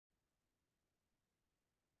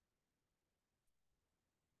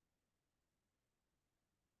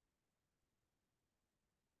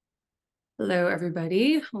Hello,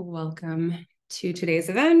 everybody. Welcome to today's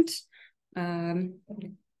event. We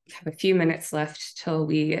have a few minutes left till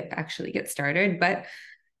we actually get started, but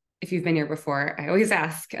if you've been here before, I always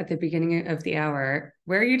ask at the beginning of the hour,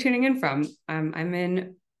 where are you tuning in from? I'm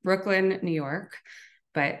in Brooklyn, New York,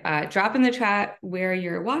 but drop in the chat where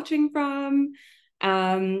you're watching from.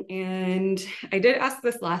 And I did ask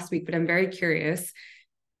this last week, but I'm very curious.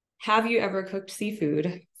 Have you ever cooked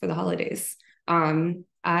seafood for the holidays?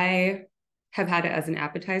 I have had it as an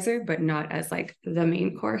appetizer, but not as like the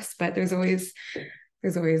main course. But there's always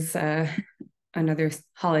another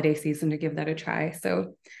holiday season to give that a try.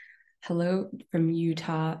 So hello from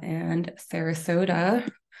Utah and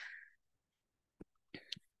Sarasota.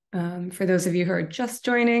 For those of you who are just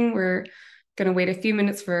joining, we're going to wait a few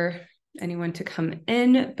minutes for anyone to come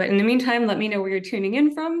in. But in the meantime, let me know where you're tuning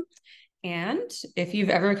in from and if you've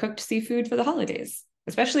ever cooked seafood for the holidays,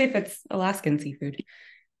 especially if it's Alaskan seafood.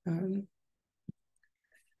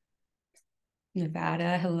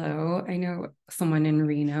 Nevada, hello. I know someone in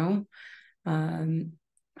Reno.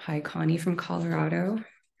 Hi, Connie from Colorado.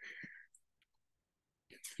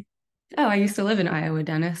 Oh, I used to live in Iowa,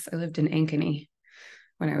 Dennis. I lived in Ankeny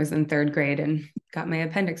when I was in third grade and got my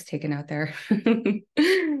appendix taken out there.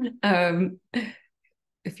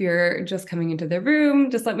 If you're just coming into the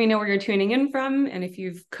room, just let me know where you're tuning in from. And if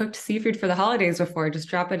you've cooked seafood for the holidays before, just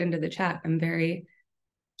drop it into the chat. I'm very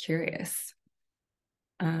curious.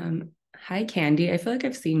 Hi, Candy. I feel like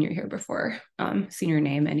I've seen you here before. Seen your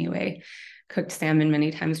name anyway. Cooked salmon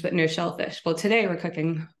many times, but no shellfish. Well, today we're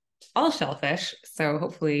cooking all shellfish. So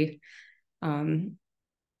hopefully you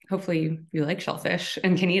like shellfish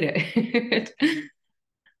and can eat it.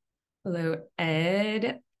 Hello,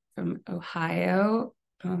 Ed from Ohio,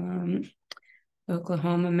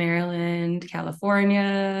 Oklahoma, Maryland,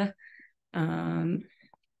 California.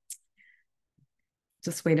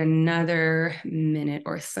 Just wait another minute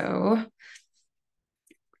or so.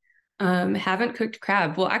 Haven't cooked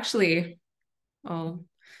crab. Well, actually, I'll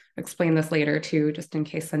explain this later too, just in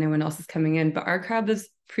case anyone else is coming in, but our crab is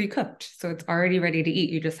pre-cooked. So it's already ready to eat.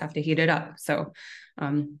 You just have to heat it up. So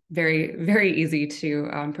very, very easy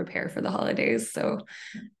to prepare for the holidays. So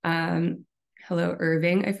hello,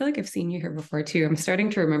 Irving. I feel like I've seen you here before too. I'm starting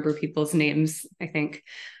to remember people's names, I think.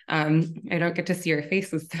 I don't get to see your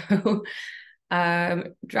faces though.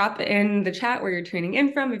 Drop in the chat where you're tuning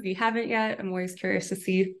in from if you haven't yet. I'm always curious to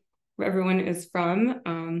see where everyone is from.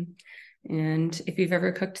 And if you've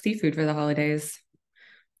ever cooked seafood for the holidays,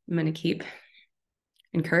 I'm going to keep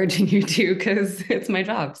encouraging you to because it's my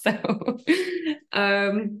job. So,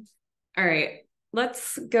 all right,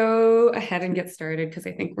 let's go ahead and get started because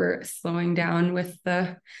I think we're slowing down with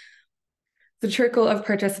the trickle of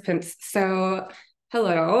participants. So,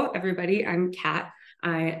 hello, everybody. I'm Kat.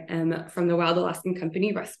 I am from the Wild Alaskan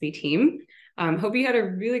Company recipe team. Hope you had a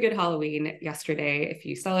really good Halloween yesterday if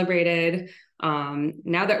you celebrated.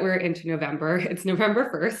 Now that we're into November, it's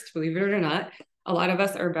November 1st, believe it or not. A lot of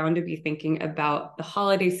us are bound to be thinking about the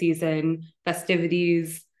holiday season,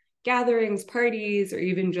 festivities, gatherings, parties, or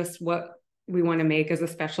even just what we want to make as a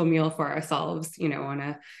special meal for ourselves,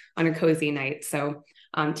 on a cozy night. So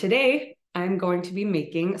today I'm going to be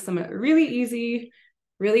making some really easy,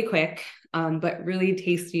 really quick, but really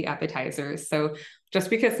tasty appetizers. So just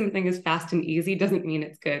because something is fast and easy doesn't mean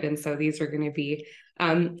it's good. And so these are going to be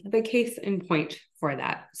the case in point for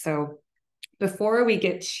that. So before we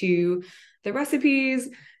get to the recipes,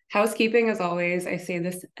 housekeeping, as always, I say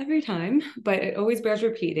this every time, but it always bears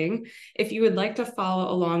repeating. If you would like to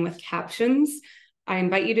follow along with captions, I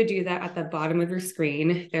invite you to do that at the bottom of your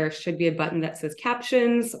screen. There should be a button that says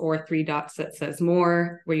captions or 3 dots that says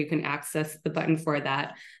more, where you can access the button for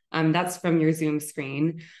that. That's from your Zoom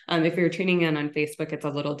screen. If you're tuning in on Facebook, it's a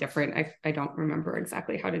little different. I don't remember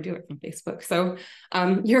exactly how to do it from Facebook. So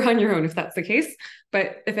you're on your own if that's the case.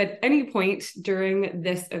 But if at any point during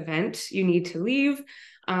this event you need to leave,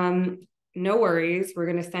 no worries. We're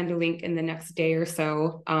going to send a link in the next day or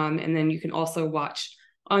so. And then you can also watch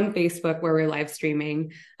on Facebook where we're live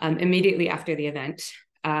streaming immediately after the event.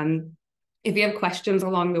 If you have questions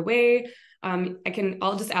along the way,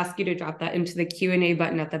 I'll just ask you to drop that into the Q&A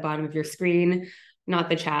button at the bottom of your screen, not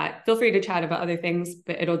the chat. Feel free to chat about other things,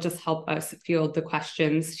 but it'll just help us field the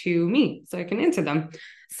questions to me so I can answer them.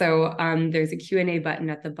 So there's a Q&A button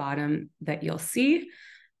at the bottom that you'll see.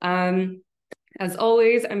 As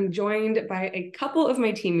always, I'm joined by a couple of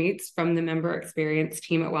my teammates from the member experience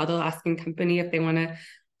team at Wild Alaskan Company if they want to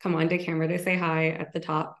come on to camera to say hi at the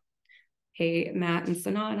top. Hey, Matt and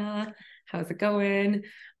Sonata, how's it going?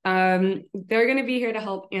 They're going to be here to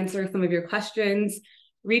help answer some of your questions.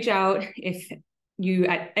 Reach out if you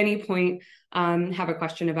at any point have a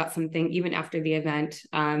question about something, even after the event,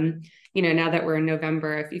 now that we're in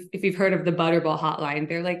November, if you've heard of the Butterball hotline,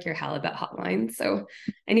 they're like your halibut hotline. So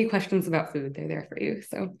any questions about food, they're there for you.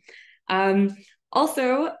 So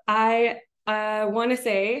also, I want to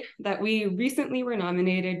say that we recently were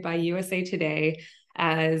nominated by USA Today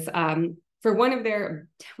as for one of their,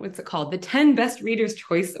 what's it called? The 10 Best Readers'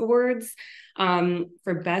 Choice Awards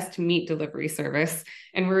for Best Meat Delivery Service.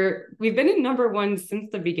 And we've been in #1 since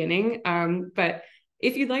the beginning. But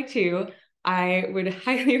if you'd like to, I would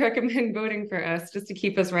highly recommend voting for us just to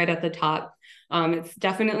keep us right at the top. It's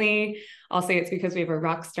definitely, I'll say it's because we have a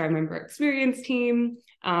rock star member experience team.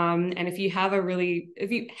 And if you have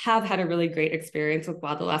had a really great experience with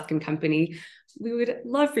Wild Alaskan Company, we would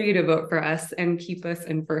love for you to vote for us and keep us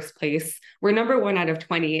in first place. We're #1 out of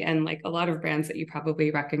 20 and like a lot of brands that you probably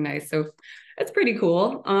recognize. So it's pretty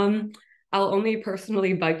cool. I'll only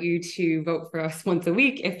personally bug you to vote for us once a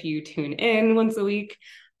week if you tune in once a week,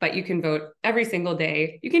 but you can vote every single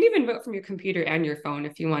day. You can even vote from your computer and your phone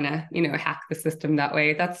if you want to, hack the system that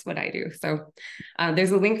way. That's what I do. So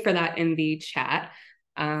there's a link for that in the chat.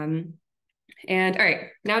 And all right,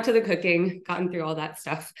 now to the cooking, gotten through all that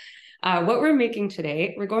stuff. What we're making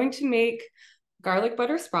today, we're going to make garlic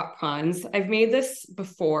butter spot prawns. I've made this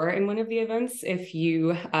before in one of the events. If you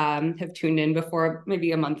have tuned in before,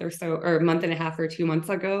 maybe a month or so, or a month and a half or 2 months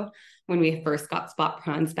ago, when we first got spot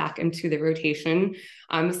prawns back into the rotation.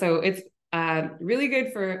 So it's really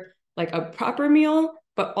good for like a proper meal,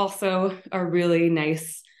 but also a really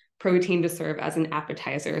nice protein to serve as an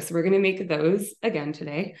appetizer. So we're going to make those again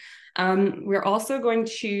today. We're also going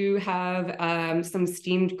to have some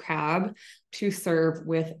steamed crab to serve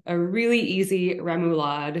with a really easy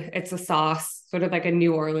remoulade. It's a sauce, sort of like a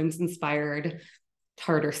New Orleans inspired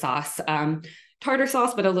tartar sauce,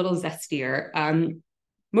 but a little zestier.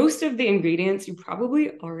 Most of the ingredients you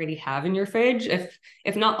probably already have in your fridge,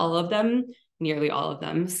 if not all of them, nearly all of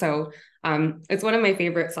them. So it's one of my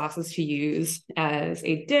favorite sauces to use as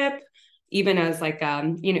a dip, even as like,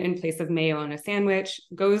 in place of mayo on a sandwich.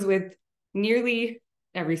 Goes with nearly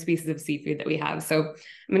every species of seafood that we have. So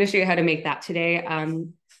I'm going to show you how to make that today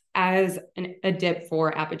as a dip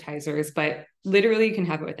for appetizers, but literally you can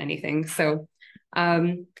have it with anything. So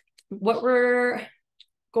what we're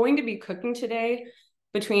going to be cooking today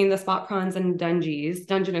between the spot prawns and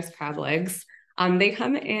Dungeness crab legs, they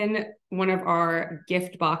come in one of our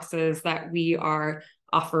gift boxes that we are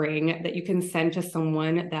offering that you can send to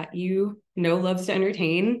someone that loves to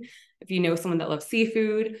entertain. If you know someone that loves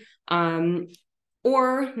seafood,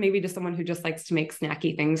 or maybe just someone who just likes to make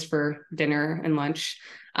snacky things for dinner and lunch.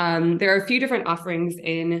 There are a few different offerings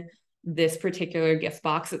in this particular gift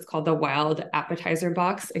box. It's called the Wild Appetizer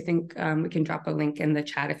box. I think we can drop a link in the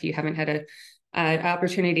chat if you haven't had an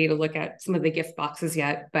opportunity to look at some of the gift boxes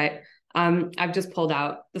yet, but I've just pulled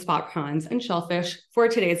out the spot prawns and shellfish for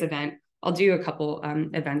today's event. I'll do a couple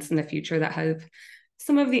events in the future that have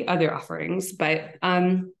some of the other offerings, but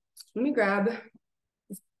let me grab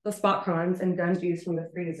the spot prawns and Dungeness from the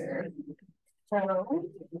freezer. So,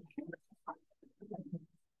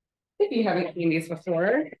 if you haven't seen these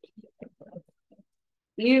before,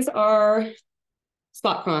 these are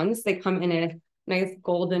spot prawns. They come in a nice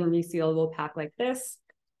golden resealable pack like this.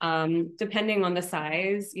 Depending on the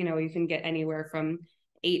size, you can get anywhere from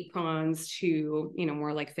 8 prawns to,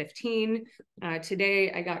 more like 15.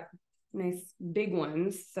 Today I got nice big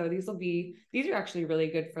ones. So these are actually really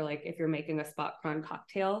good for like if you're making a spot prawn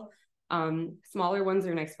cocktail. Smaller ones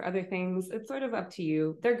are nice for other things. It's sort of up to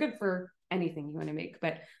you. They're good for anything you want to make,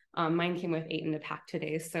 but mine came with 8 in the pack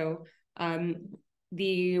today. So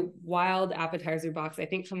the Wild Appetizer box, I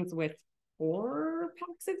think, comes with 4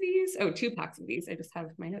 packs of these. Oh, 2 packs of these. I just have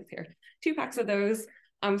my notes here. 2 packs of those.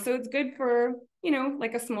 So it's good for,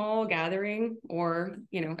 like a small gathering or,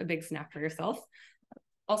 a big snack for yourself.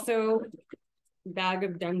 Also, bag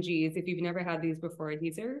of Dungeness. If you've never had these before,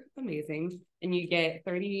 these are amazing. And you get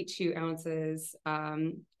 32 ounces,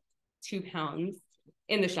 2 pounds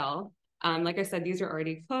in the shell. Like I said, these are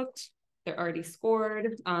already cooked. They're already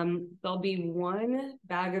scored. There'll be 1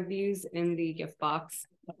 bag of these in the gift box.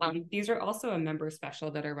 These are also a member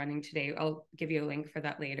special that are running today. I'll give you a link for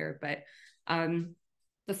that later. But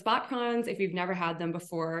the spot prawns, if you've never had them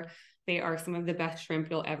before, they are some of the best shrimp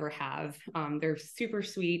you'll ever have. They're super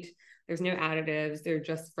sweet. There's no additives. They're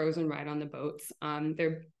just frozen right on the boats.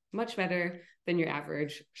 They're much better than your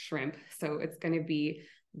average shrimp. So it's going to be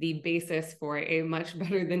the basis for a much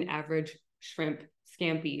better than average shrimp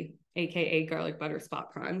scampi, aka garlic butter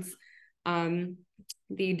spot prawns.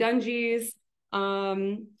 The Dungeness, I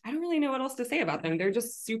don't really know what else to say about them. They're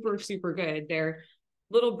just super, super good. They're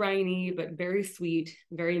little briny, but very sweet,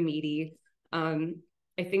 very meaty.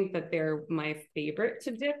 I think that they're my favorite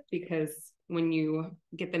to dip because when you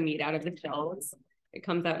get the meat out of the shells, it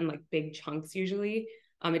comes out in like big chunks usually.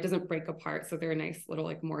 It doesn't break apart, so they're nice little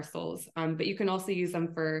like morsels. But you can also use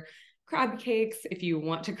them for crab cakes if you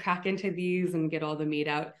want to crack into these and get all the meat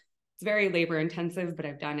out. It's very labor intensive, but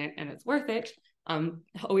I've done it and it's worth it. It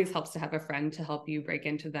always helps to have a friend to help you break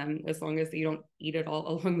into them as long as you don't eat it all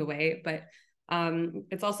along the way. But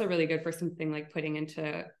it's also really good for something like putting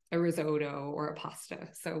into a risotto or a pasta.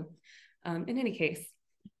 So in any case,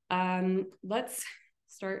 let's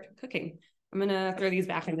start cooking. I'm gonna throw these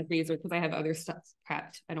back in the freezer because I have other stuff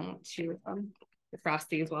prepped. I don't want to defrost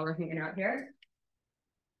these while we're hanging out here.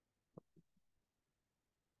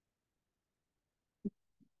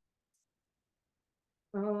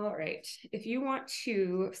 All right, if you want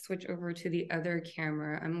to switch over to the other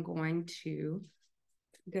camera, I'm going to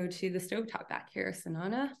go to the stovetop back here,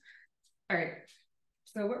 Sanana. All right,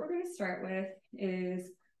 so what we're gonna start with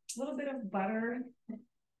is a little bit of butter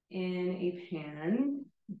in a pan.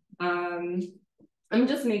 I'm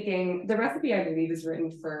just making, the recipe I believe is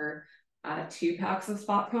written for 2 packs of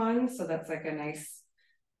spot prawns. So that's like a nice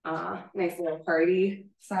little party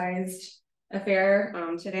sized affair.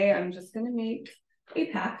 Today I'm just gonna make a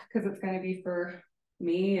pack because it's gonna be for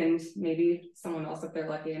me and maybe someone else if they're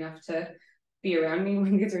lucky enough to be around me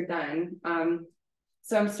when these are done.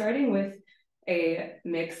 So I'm starting with a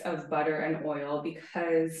mix of butter and oil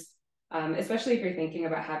because especially if you're thinking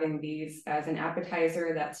about having these as an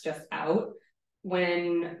appetizer that's just out,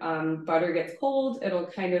 when butter gets cold, it'll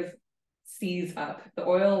kind of seize up. The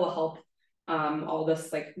oil will help all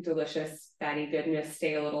this like delicious fatty goodness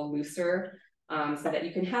stay a little looser so that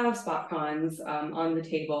you can have spot prawns on the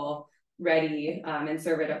table ready and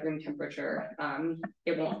serve it at room temperature.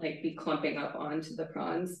 It won't like be clumping up onto the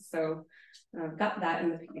prawns. So I've got that in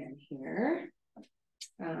the pan here.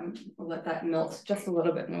 I'll let that melt just a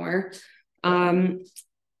little bit more. As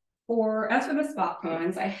for the spot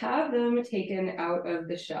prawns, I have them taken out of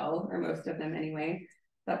the shell, or most of them anyway.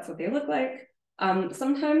 That's what they look like.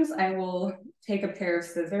 Sometimes I will take a pair of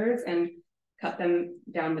scissors and cut them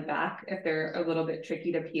down the back if they're a little bit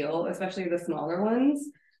tricky to peel, especially the smaller ones.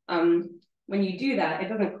 When you do that, it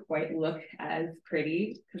doesn't quite look as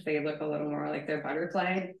pretty because they look a little more like they're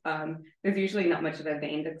butterfly. There's usually not much of a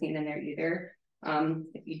vein to clean in there either.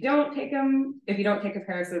 If you don't take a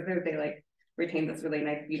pair of scissors, they like retain this really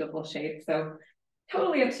nice, beautiful shape. So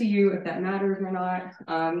totally up to you if that matters or not.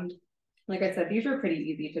 Like I said, these are pretty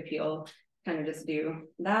easy to peel. Kind of just do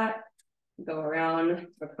that, go around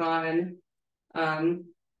the prawn. And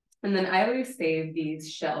then I always save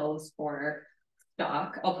these shells for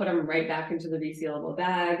stock. I'll put them right back into the resealable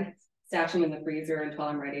bag, stash them in the freezer until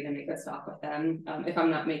I'm ready to make a stock with them, if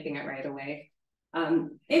I'm not making it right away.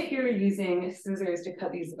 If you're using scissors to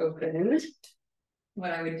cut these open,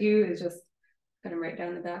 what I would do is just cut them right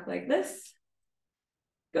down the back like this.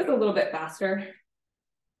 Goes a little bit faster.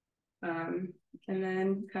 And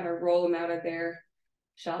then kind of roll them out of their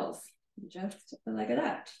shells, just like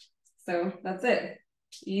that. So that's it.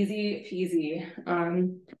 Easy peasy.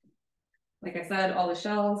 Like I said, all the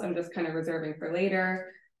shells I'm just kind of reserving for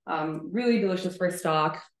later. Really delicious for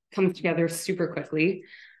stock. Comes together super quickly.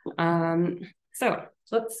 So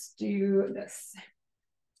let's do this.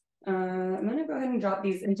 I'm gonna go ahead and drop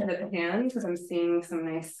these into the pan because I'm seeing some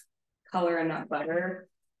nice color in that butter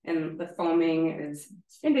and the foaming is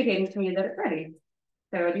indicating to me that it's ready.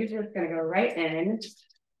 So these are just gonna go right in.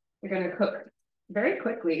 We're gonna cook very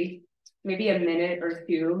quickly, maybe a minute or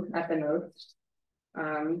 2 at the most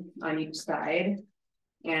on each side.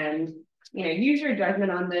 And use your judgment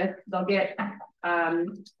on this. They'll get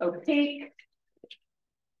opaque.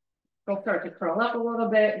 They'll start to curl up a little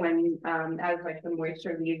bit when as like the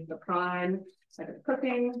moisture leaves the prawn as it's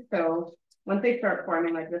cooking. So once they start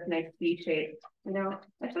forming like this nice V shape,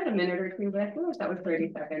 I said a minute or 2, but I feel like that was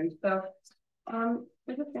 30 seconds. So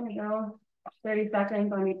we're just gonna go 30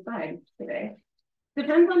 seconds on each side today.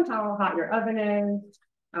 Depends on how hot your oven is,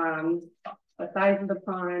 the size of the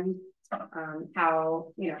prawn,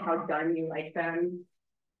 how done you like them.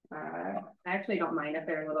 I actually don't mind if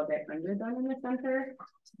they're a little bit underdone in the center.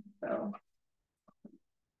 So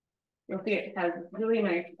you'll see it has really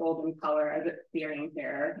nice golden color as it's searing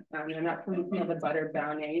here. And that's when you see the butter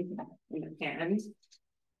browning in the pan.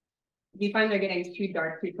 If you find they're getting too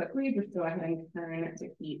dark too quickly, just go ahead and turn the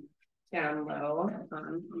heat down low.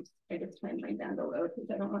 I just turned mine down to low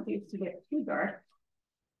because I don't want these to get too dark.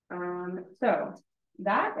 So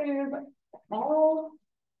that is all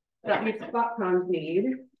that these spot prawns need.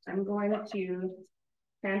 I'm going to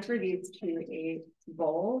transfer these to a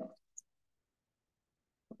bowl.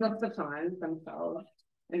 just the prawns themselves,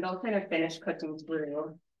 and they'll kind of finish cooking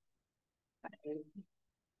through.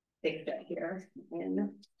 Big bit here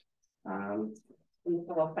in the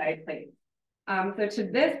little side plate. So to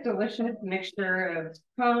this delicious mixture of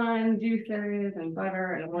prawn juices and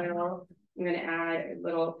butter and oil, I'm going to add a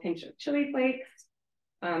little pinch of chili flakes.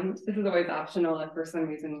 This is always optional if for some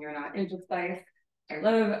reason you're not into spice. I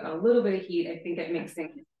love a little bit of heat. I think it makes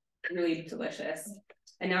things really delicious.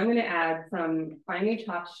 And now I'm going to add some finely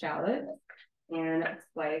chopped shallots and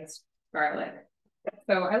sliced garlic.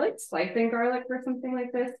 So I like slicing garlic for something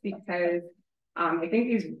like this because I think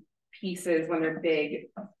these pieces, when they're big,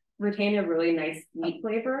 retain a really nice meat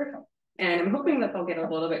flavor. And I'm hoping that they'll get a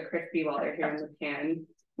little bit crispy while they're here in the pan.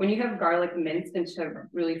 When you have garlic minced into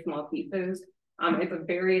really small pieces, it's a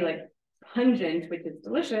very like pungent, which is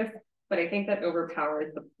delicious, but I think that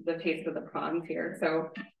overpowers the taste of the prawns here. So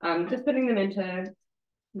just putting them into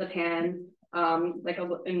the pan, like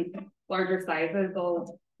in larger sizes,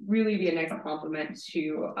 they'll really be a nice complement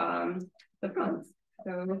to the prawns.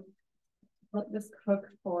 So let this cook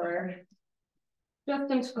for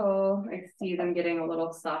just until I see them getting a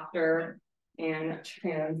little softer and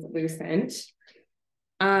translucent.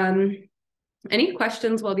 Any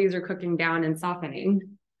questions while these are cooking down and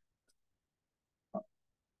softening?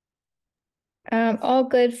 All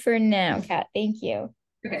good for now, Kat. Thank you.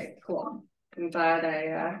 Okay, cool. I'm glad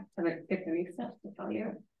I haven't skipped any steps to tell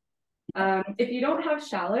you. If you don't have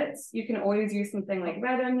shallots, you can always use something like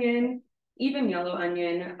red onion, even yellow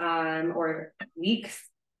onion, or leeks,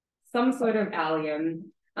 some sort of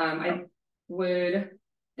allium. I would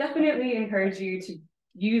definitely encourage you to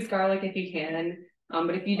use garlic if you can.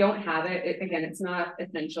 But if you don't have it, again, it's not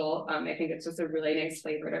essential. I think it's just a really nice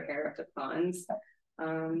flavor to pair up to prawns.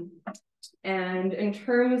 And in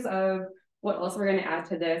terms of what else we're going to add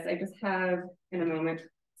to this, I just have in a moment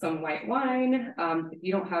some white wine. If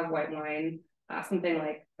you don't have white wine, something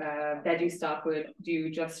like veggie stock would do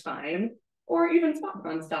just fine, or even spot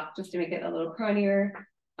prawn stock just to make it a little crunchier.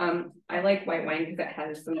 I like white wine because it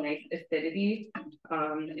has some nice acidity,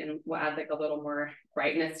 and will add like a little more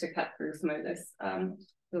brightness to cut through some of this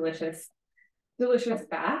delicious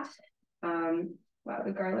fat. Wow,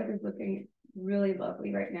 the garlic is looking really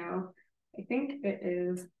lovely right now. I think it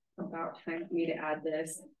is about time for me to add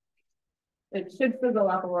this. It should sizzle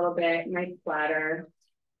up a little bit, nice splatter.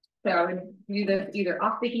 So I would do this either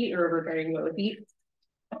off the heat or over very low heat,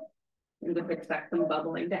 and just expect some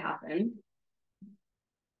bubbling to happen.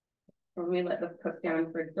 Let me let this cook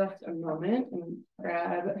down for just a moment and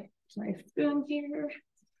grab my spoon here.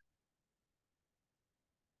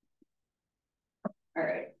 All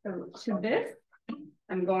right, so to this,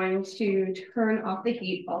 I'm going to turn off the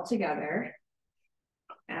heat altogether.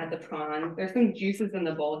 Add the prawn. There's some juices in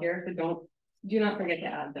the bowl here, so do not forget to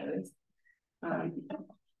add those.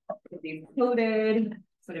 Get these coated,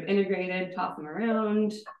 sort of integrated, toss them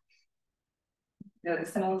around. No, it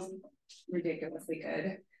smells ridiculously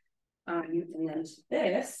good. And then to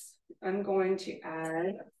this, I'm going to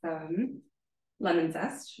add some lemon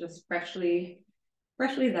zest, just freshly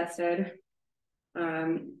zested.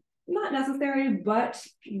 Not necessary, but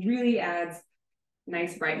really adds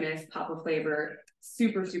nice brightness, pop of flavor,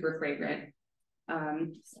 super fragrant. So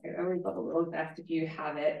I always love a little zest if you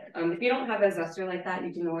have it. If you don't have a zester like that,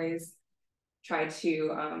 you can always try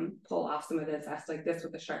to pull off some of the zest like this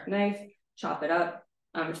with a sharp knife, chop it up.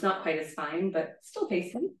 It's not quite as fine, but still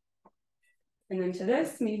tasty. And then to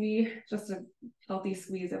this, maybe just a healthy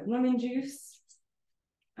squeeze of lemon juice.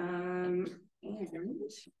 And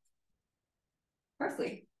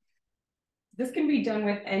parsley. This can be done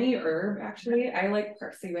with any herb, actually. I like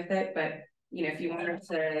parsley with it, but you know, if you wanted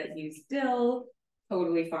to use dill,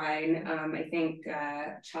 totally fine. I think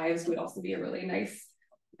chives would also be a really nice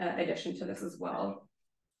addition to this as well.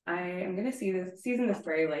 I am going to season this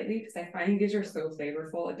very lightly because I find these are so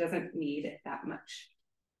flavorful. It doesn't need that much.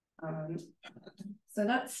 So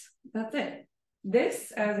that's it.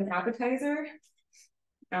 This as an appetizer,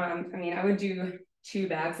 I mean, I would do 2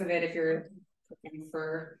 bags of it if you're cooking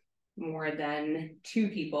for more than 2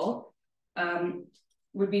 people.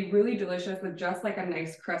 Would be really delicious with just like a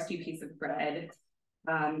nice crusty piece of bread.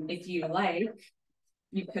 If you like,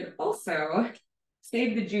 you could also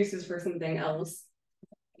save the juices for something else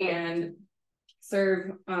and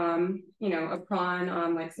serve, you know, a prawn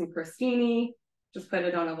on like some crostini. Just put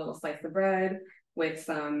it on a little slice of bread with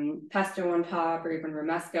some pesto on top or even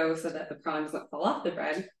romesco so that the prawn doesn't fall off the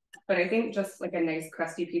bread. But I think just like a nice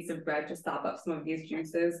crusty piece of bread to sop up some of these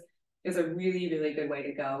juices is a really good way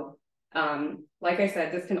to go. Like I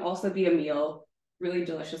said, this can also be a meal, really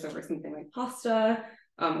delicious over something like pasta,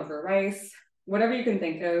 over rice, whatever you can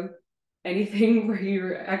think of. anything where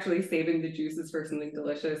you're actually saving the juices for something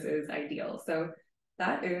delicious is ideal. So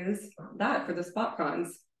that is that for the spot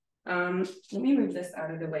prawns. Let me move this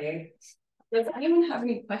out of the way. Does anyone have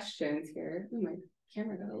any questions here? Oh, my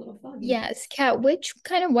camera got a little foggy. Yes, Kat, which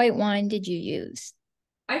kind of white wine did you use?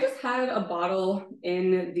 I just had a bottle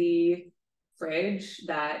in the fridge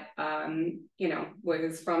that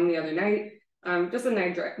was from the other night. Just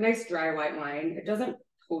a nice dry white wine. It doesn't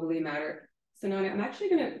totally matter. So now I'm actually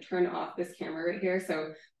going to turn off this camera right here.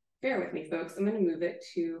 So bear with me, folks. I'm going to move it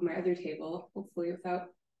to my other table, hopefully without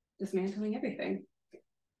dismantling everything.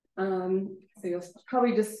 So you'll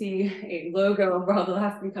probably just see a logo of all the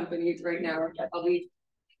Alaskan companies right now. I'll be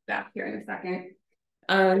back here in a second.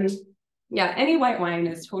 Yeah, any white wine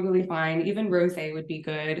is totally fine. Even rosé would be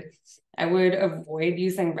good. I would avoid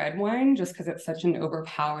using red wine just because it's such an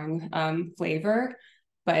overpowering flavor.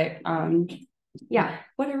 But yeah,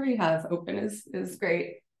 whatever you have open is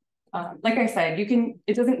great. Like I said,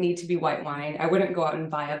 it doesn't need to be white wine. I wouldn't go out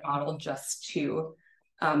and buy a bottle just to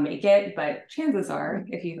make it, but chances are,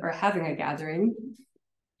 if you are having a gathering,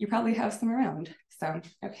 you probably have some around. So,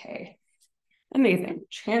 okay. Amazing.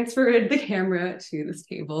 Transferred the camera to this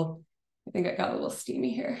table. I think I got a little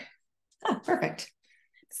steamy here. Perfect.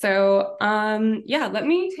 So yeah, let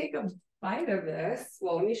me take a bite of this.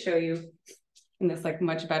 Well, let me show you in this like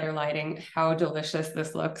much better lighting how delicious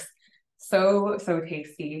this looks. So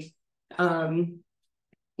tasty. Depending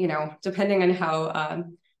on how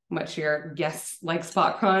much your guests like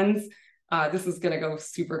spot prawns, this is gonna go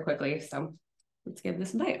super quickly. So let's give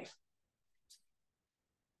this a bite.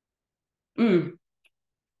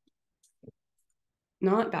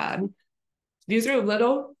 Not bad. These are a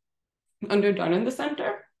little underdone in the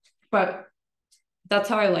center, but that's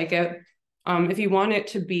how I like it. If you want it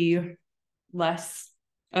to be less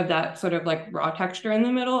of that sort of like raw texture in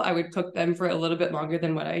the middle, I would cook them for a little bit longer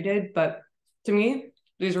than what I did. But to me,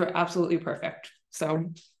 these were absolutely perfect.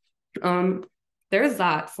 So there's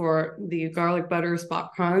that for the garlic butter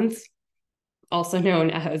spot prawns, also known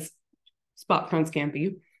as spot prawn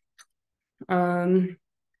scampi. All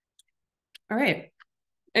right.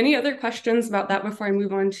 Any other questions about that before I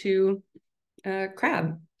move on to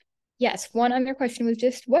crab? Yes, one other question was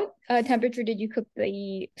just what temperature did you cook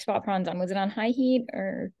the spot prawns on? Was it on high heat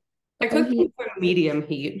or I low cooked them heat? for medium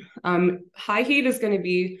heat. High heat is going to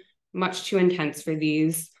be much too intense for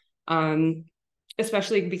these,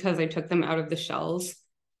 especially because I took them out of the shells.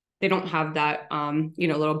 They don't have that,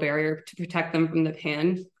 little barrier to protect them from the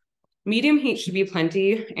pan. Medium heat should be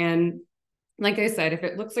plenty. And like I said, if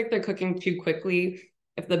it looks like they're cooking too quickly,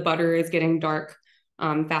 if the butter is getting dark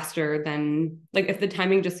faster than, like if the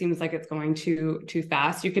timing just seems like it's going too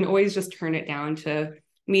fast, you can always just turn it down to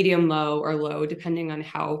medium low or low, depending on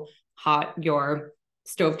how hot your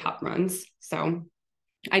stovetop runs. So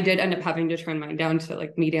I did end up having to turn mine down to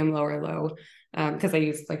like medium, low, or low because I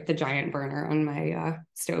used like the giant burner on my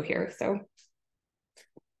stove here. So,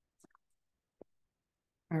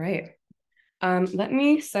 all right. Let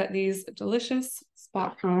me set these delicious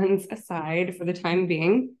spot prawns aside for the time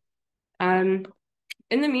being. In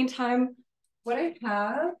the meantime, what I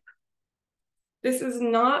have, this is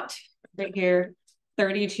not right here,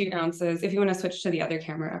 32 ounces. If you want to switch to the other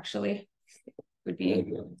camera, actually, would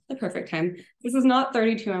be the perfect time. This is not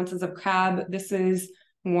 32 ounces of crab. This is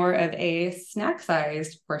more of a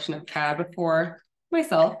snack-sized portion of crab for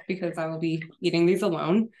myself because I will be eating these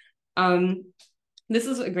alone. This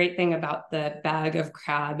is a great thing about the bag of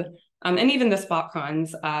crab and even the spot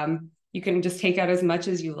prawns. You can just take out as much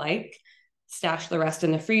as you like, stash the rest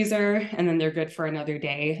in the freezer, and then they're good for another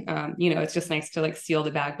day. It's just nice to like seal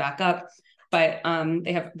the bag back up. But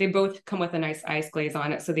they both come with a nice ice glaze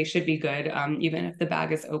on it, so they should be good even if the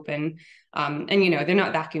bag is open. And they're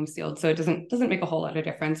not vacuum sealed, so it doesn't make a whole lot of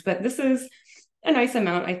difference. But this is a nice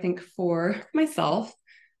amount, I think, for myself.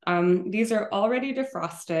 These are already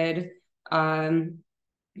defrosted.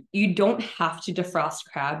 You don't have to defrost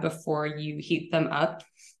crab before you heat them up,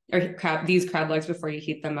 or these crab legs before you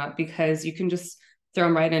heat them up, because you can just throw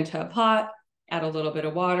them right into a pot, add a little bit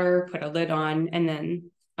of water, put a lid on, and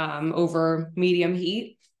then over medium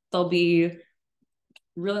heat, they'll be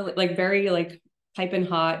really like very like piping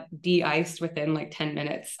hot, de-iced within like 10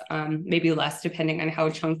 minutes, maybe less, depending on how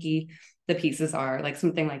chunky the pieces are. Like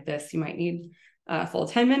something like this, you might need a full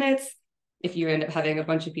 10 minutes. If you end up having a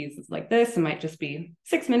bunch of pieces like this, it might just be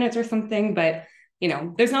 6 minutes or something, but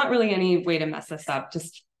there's not really any way to mess this up.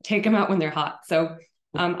 Just take them out when they're hot. So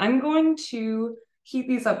I'm going to heat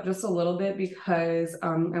these up just a little bit because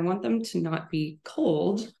I want them to not be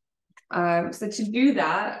cold. So to do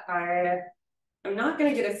that, I'm not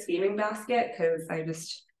going to get a steaming basket because I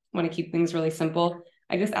just want to keep things really simple.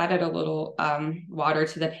 I just added a little water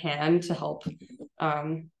to the pan to help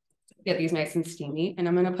get these nice and steamy, and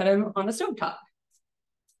I'm going to put them on the stove top.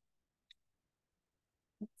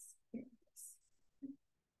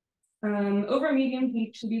 Over medium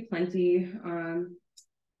heat should be plenty.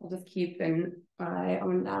 I'll just keep an eye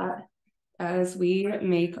on that as we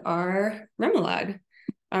make our remoulade.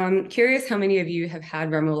 Curious how many of you have had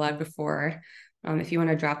remoulade before. If you want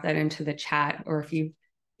to drop that into the chat, or if you've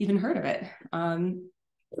even heard of it.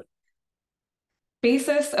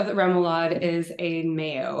 Basis of the remoulade is a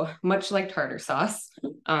mayo, much like tartar sauce.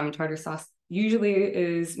 Tartar sauce usually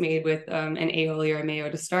is made with an aioli or a mayo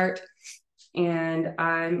to start. And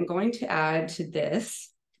I'm going to add to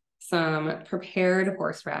this some prepared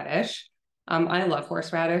horseradish. I love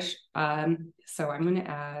horseradish. So I'm going to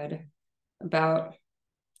add about,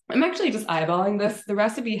 I'm actually just eyeballing this. The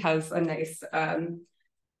recipe has a nice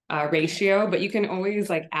ratio, but you can always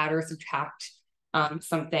like add or subtract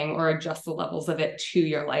something or adjust the levels of it to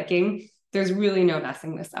your liking. There's really no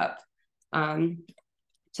messing this up. To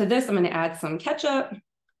this, I'm going to add some ketchup.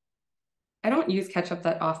 I don't use ketchup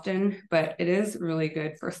that often, but it is really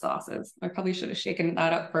good for sauces. I probably should have shaken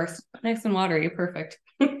that up first. Nice and watery, perfect.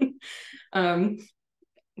 I'm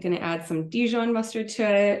going to add some Dijon mustard to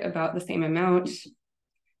it, about the same amount,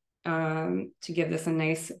 to give this a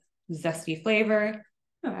nice zesty flavor.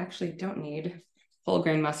 Oh, I actually don't need whole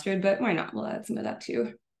grain mustard, but why not? We'll add some of that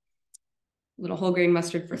too. A little whole grain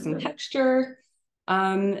mustard for some texture.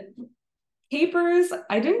 Capers,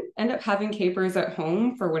 I didn't end up having capers at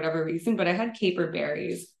home for whatever reason, but I had caper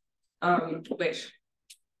berries, which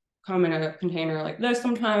come in a container like this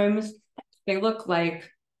sometimes. They look like,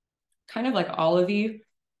 kind of like olivey.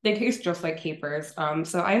 They taste just like capers.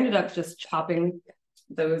 So I ended up just chopping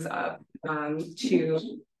those up to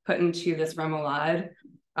put into this remoulade.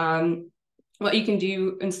 What you can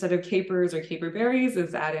do instead of capers or caper berries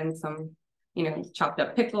is add in some, chopped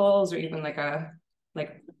up pickles, or even like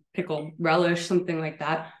pickle relish, something like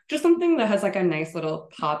that. Just something that has like a nice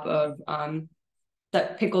little pop of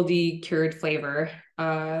that pickledy cured flavor.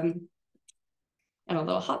 And a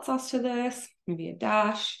little hot sauce to this, maybe a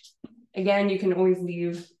dash. Again, you can always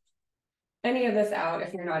leave any of this out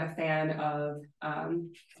if you're not a fan of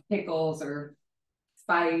pickles or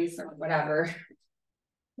spice or whatever.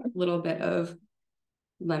 A little bit of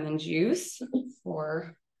lemon juice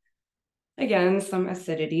for, again, some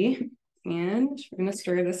acidity. And we're going to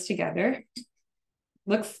stir this together.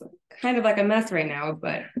 Looks kind of like a mess right now,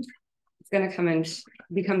 but it's going to come and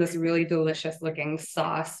become this really delicious looking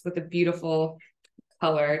sauce with a beautiful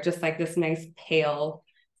color, just like this nice pale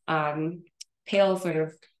sort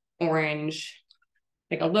of orange,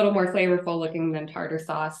 like a little more flavorful looking than tartar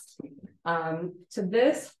sauce. To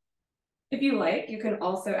this, if you like, you can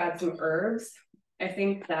also add some herbs. I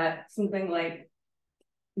think that something like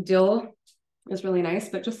dill is really nice,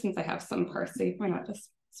 but just since I have some parsley, why not just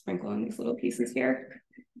sprinkle in these little pieces here?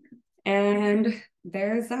 And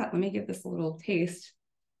there's that. Let me give this a little taste.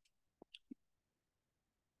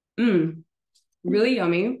 Really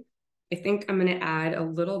yummy. I think I'm going to add a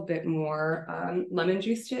little bit more lemon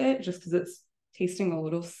juice to it, just because it's tasting a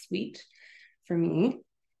little sweet for me.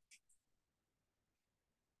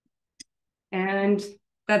 And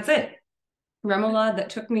that's it. Remoulade that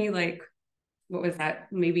took me like, what was that?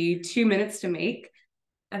 Maybe 2 minutes to make.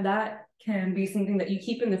 And that can be something that you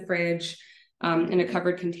keep in the fridge in a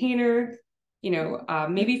covered container,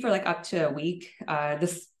 maybe for like up to a week.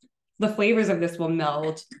 The flavors of this will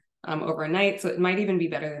meld overnight, so it might even be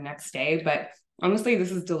better the next day. But honestly,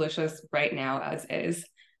 this is delicious right now as is.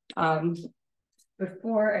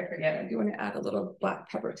 Before I forget, I do want to add a little black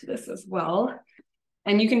pepper to this as well.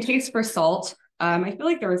 And you can taste for salt. I feel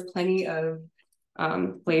like there was plenty of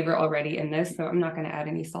flavor already in this, so I'm not going to add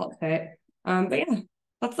any salt to it. But yeah,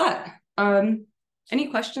 that's that. Any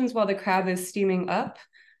questions while the crab is steaming up?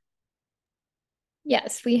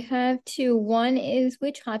 Yes, we have two. One is,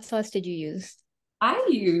 which hot sauce did you use? I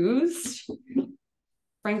used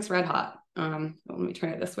Frank's Red Hot. Let me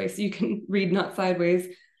turn it this way so you can read, not sideways.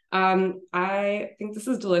 I think this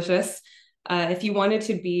is delicious. If you wanted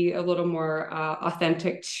to be a little more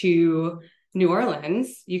authentic to New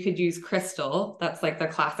Orleans, you could use Crystal. That's like the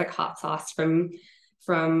classic hot sauce from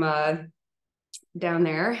down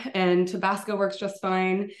there. And Tabasco works just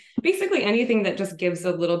fine. Basically anything that just gives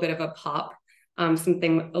a little bit of a pop,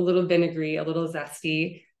 something a little vinegary, a little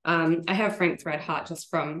zesty. I have Frank's Red Hot just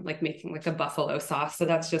from like making like a buffalo sauce. So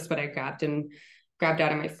that's just what I grabbed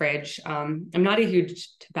out of my fridge. I'm not a huge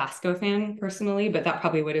Tabasco fan personally, but that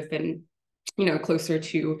probably would have been, closer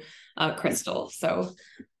to Crystal. So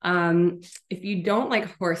if you don't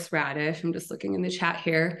like horseradish, I'm just looking in the chat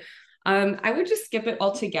here, I would just skip it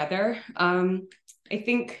altogether. I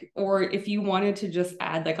think, or if you wanted to just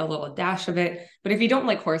add like a little dash of it, but if you don't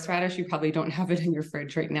like horseradish, you probably don't have it in your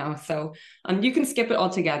fridge right now. So you can skip it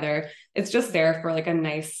altogether. It's just there for like a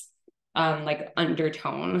nice like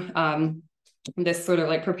undertone. This sort of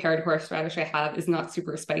like prepared horseradish I have is not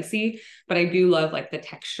super spicy, but I do love like the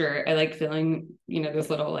texture. I like feeling, those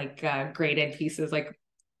little like grated pieces like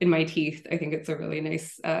in my teeth. I think it's a really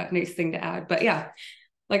nice thing to add. But yeah,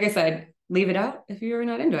 like I said, leave it out if you're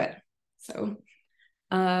not into it. So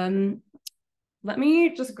let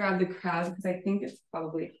me just grab the crab because I think it's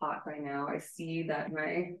probably hot by now. I see that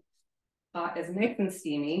my pot is nice and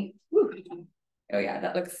steamy. Woo. Oh yeah,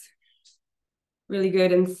 that looks really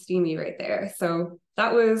good and steamy right there. So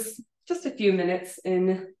that was just a few minutes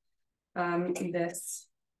in this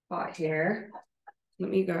pot here. Let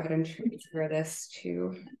me go ahead and transfer this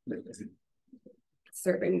to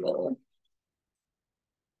serving bowl.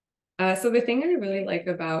 So the thing I really like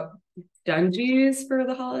about dungies for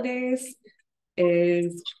the holidays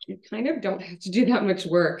is you kind of don't have to do that much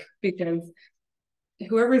work because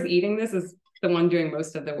whoever's eating this is the one doing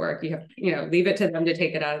most of the work. You have, leave it to them to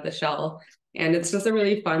take it out of the shell. And it's just a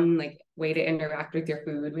really fun like way to interact with your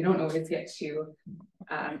food. We don't always get to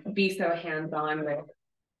be so hands-on with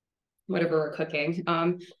whatever we're cooking.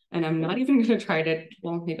 And I'm not even going to try to,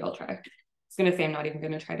 well, maybe I'll try. I was going to say I'm not even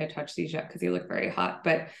going to try to touch these yet because they look very hot,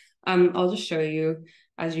 but I'll just show you.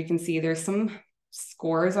 As you can see, there's some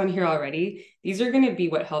scores on here already. These are going to be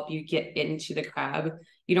what help you get into the crab.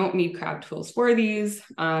 You don't need crab tools for these.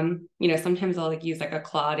 Sometimes I'll like use like a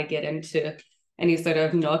claw to get into any sort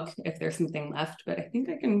of nook if there's something left, but I think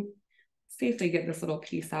I can safely get this little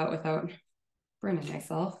piece out without burning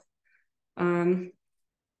myself. It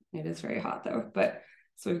is very hot though, but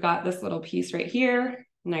so we've got this little piece right here,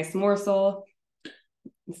 nice morsel.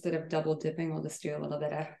 Instead of double dipping, we'll just do a little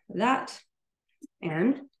bit of that.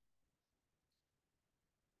 And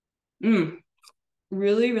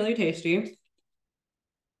really, really tasty.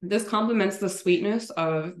 This complements the sweetness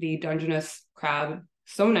of the Dungeness crab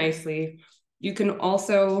so nicely. You can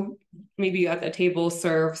also maybe at the table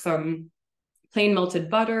serve some plain melted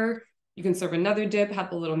butter. You can serve another dip,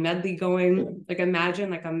 have a little medley going. Like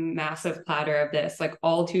imagine like a massive platter of this, like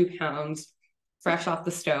all 2 pounds, fresh off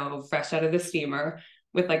the stove, fresh out of the steamer,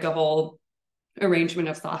 with like a whole arrangement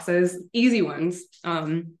of sauces, easy ones.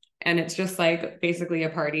 And it's just like basically a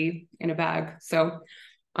party in a bag. So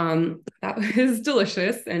that was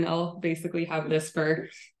delicious. And I'll basically have this for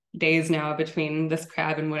days now between this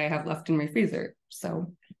crab and what I have left in my freezer.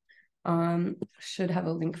 So should have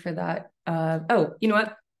a link for that. Oh, you know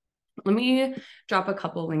what? Let me drop a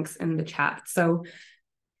couple links in the chat. So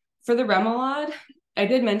for the remoulade, I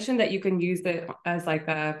did mention that you can use it as like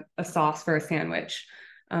a sauce for a sandwich.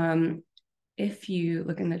 If you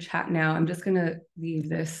look in the chat now, I'm just gonna leave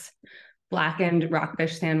this blackened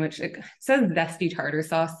rockfish sandwich. It says zesty tartar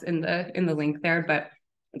sauce in the link there, but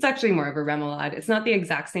it's actually more of a remoulade. It's not the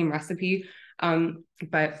exact same recipe,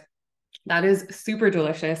 but that is super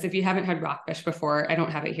delicious. If you haven't had rockfish before, I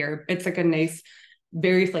don't have it here. It's like a nice,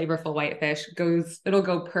 very flavorful whitefish. It'll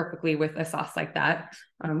go perfectly with a sauce like that,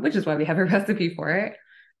 which is why we have a recipe for it.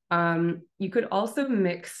 You could also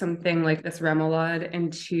mix something like this remoulade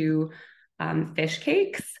into fish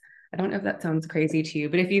cakes. I don't know if that sounds crazy to you,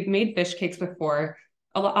 but if you've made fish cakes before,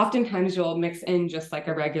 oftentimes you'll mix in just like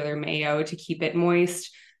a regular mayo to keep it moist,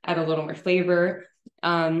 add a little more flavor.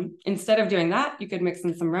 Instead of doing that, you could mix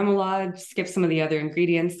in some remoulade, skip some of the other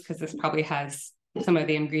ingredients because this probably has some of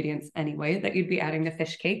the ingredients anyway that you'd be adding to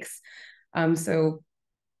fish cakes. So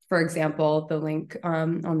for example, the link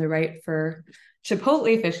on the right for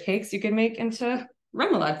chipotle fish cakes, you can make into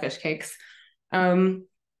remoulade fish cakes.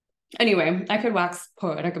 Anyway, I could wax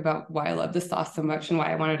poetic about why I love this sauce so much and why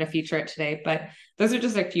I wanted to feature it today, but those are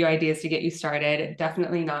just a few ideas to get you started.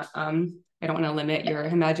 Definitely not, I don't want to limit your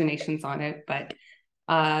imaginations on it, but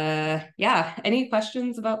yeah, any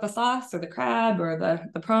questions about the sauce or the crab or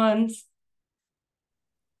the prawns?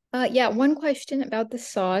 Yeah, one question about the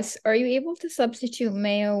sauce. Are you able to substitute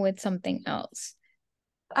mayo with something else?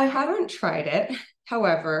 I haven't tried it.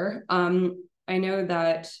 However, I know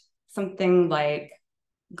that something like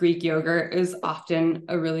Greek yogurt is often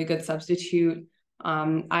a really good substitute.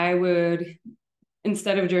 I would,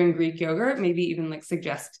 instead of doing Greek yogurt, maybe even like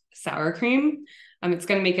suggest sour cream. It's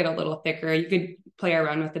going to make it a little thicker. You could play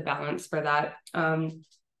around with the balance for that.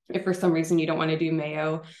 If for some reason you don't want to do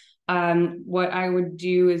mayo, what I would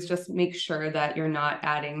do is just make sure that you're not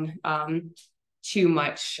adding too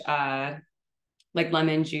much like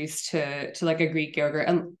lemon juice to like a Greek yogurt,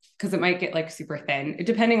 and because it might get like super thin,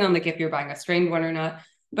 depending on like if you're buying a strained one or not.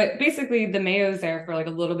 But basically the mayo is there for like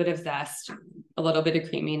a little bit of zest, a little bit of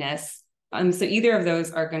creaminess. So either of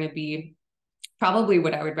those are going to be probably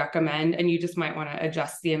what I would recommend. And you just might want to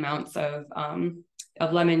adjust the amounts of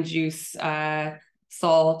lemon juice,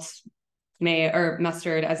 salt, mayo or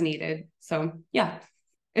mustard as needed. So yeah,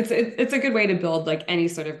 it's a good way to build like any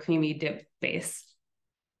sort of creamy dip base.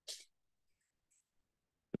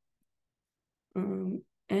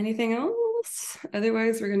 Anything else?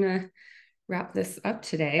 Otherwise, we're gonna wrap this up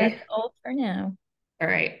today. That's all for now. All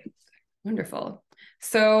right, wonderful.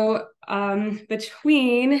 So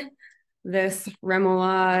between this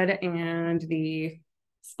remoulade and the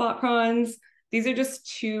spot prawns, these are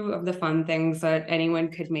just two of the fun things that anyone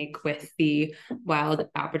could make with the wild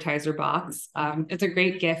appetizer box. It's a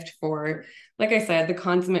great gift for, like I said, the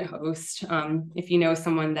consummate host. If you know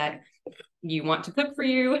someone that you want to cook for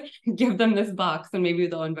you, give them this box and maybe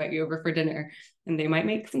they'll invite you over for dinner and they might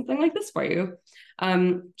make something like this for you.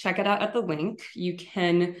 Check it out at the link. You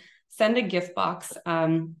can send a gift box.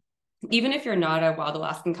 Even if you're not a Wild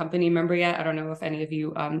Alaskan Company member yet, I don't know if any of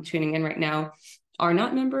you tuning in right now are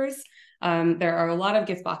not members. There are a lot of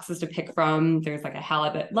gift boxes to pick from. There's like a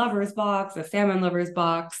halibut lovers box, a salmon lovers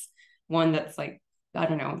box, one that's like, I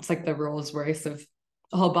don't know, it's like the Rolls Royce of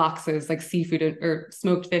all boxes, like seafood or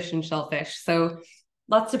smoked fish and shellfish. So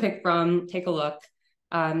lots to pick from. Take a look.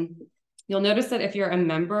 You'll notice that if you're a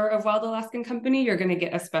member of Wild Alaskan Company, you're going to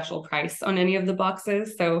get a special price on any of the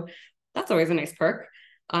boxes. So that's always a nice perk.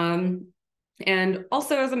 And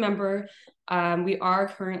also as a member, we are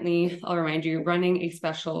currently, I'll remind you, running a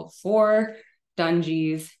special for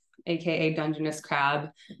Dungies, aka Dungeness crab.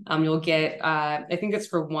 You'll get, I think it's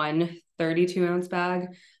for one 32-ounce bag.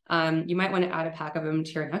 You might want to add a pack of them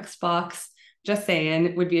to your next box. Just saying,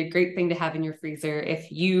 it would be a great thing to have in your freezer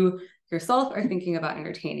if you yourself are thinking about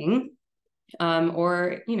entertaining,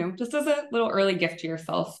 or, you know, just as a little early gift to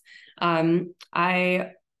yourself.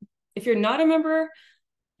 If you're not a member,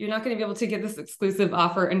 you're not going to be able to get this exclusive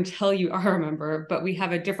offer until you are a member, but we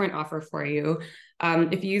have a different offer for you.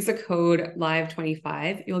 If you use the code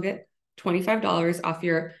LIVE25, you'll get $25 off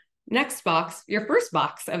your next box, your first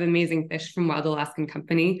box of amazing fish from Wild Alaskan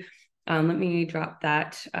Company. Let me drop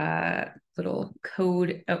that little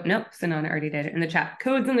code. Oh, no, Sinan already did it in the chat.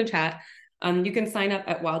 Code's in the chat. You can sign up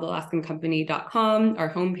at wildalaskancompany.com,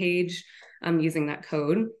 our homepage, using that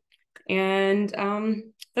code. And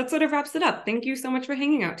that sort of wraps it up. Thank you so much for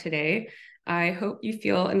hanging out today. I hope you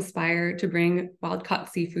feel inspired to bring wild-caught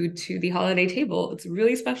seafood to the holiday table. It's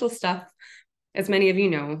really special stuff, as many of you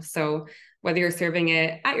know. So whether you're serving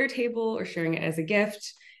it at your table or sharing it as a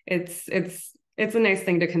gift, it's a nice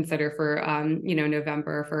thing to consider for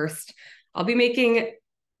November 1st. I'll be making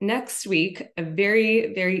next week a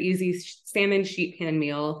very, very easy salmon sheet pan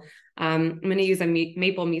meal. I'm going to use a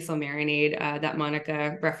maple miso marinade that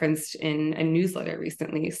Monica referenced in a newsletter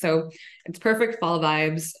recently. So it's perfect fall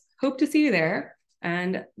vibes. Hope to see you there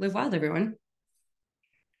and live wild, everyone.